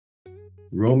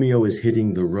ROAMEO is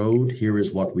hitting the road. Here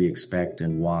is what we expect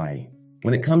and why.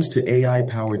 When it comes to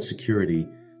AI-powered security,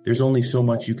 there's only so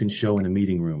much you can show in a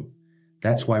meeting room.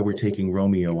 That's why we're taking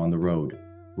ROAMEO on the road.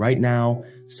 Right now,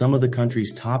 some of the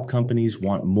country's top companies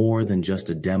want more than just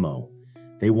a demo.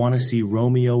 They want to see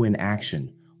ROAMEO in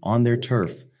action, on their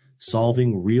turf,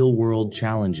 solving real-world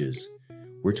challenges.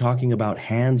 We're talking about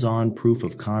hands-on proof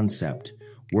of concept,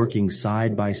 working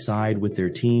side by side with their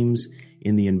teams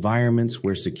in the environments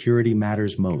where security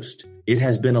matters most. It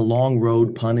has been a long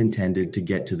road, pun intended, to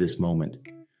get to this moment.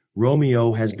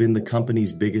 ROAMEO has been the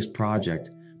company's biggest project,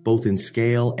 both in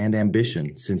scale and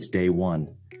ambition, since day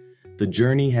one. The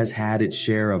journey has had its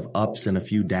share of ups and a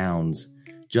few downs,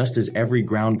 just as every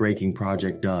groundbreaking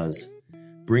project does.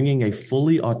 Bringing a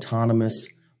fully autonomous,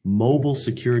 mobile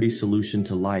security solution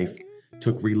to life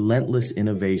took relentless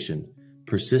innovation,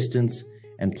 persistence,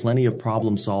 and plenty of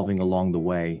problem solving along the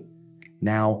way.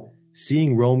 Now,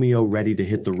 seeing ROAMEO ready to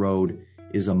hit the road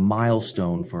is a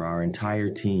milestone for our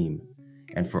entire team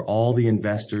and for all the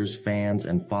investors, fans,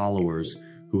 and followers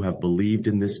who have believed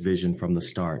in this vision from the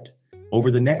start. Over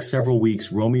the next several weeks,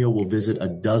 ROAMEO will visit a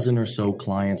dozen or so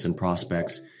clients and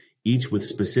prospects, each with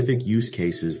specific use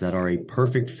cases that are a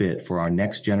perfect fit for our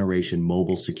next generation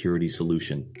mobile security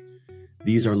solution.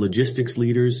 These are logistics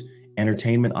leaders,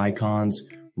 entertainment icons,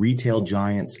 retail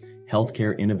giants,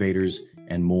 healthcare innovators,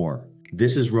 and more.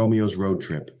 This is ROAMEO's road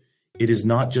trip. It is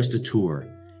not just a tour.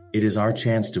 It is our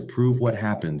chance to prove what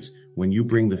happens when you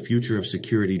bring the future of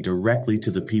security directly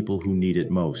to the people who need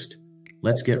it most.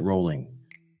 Let's get rolling.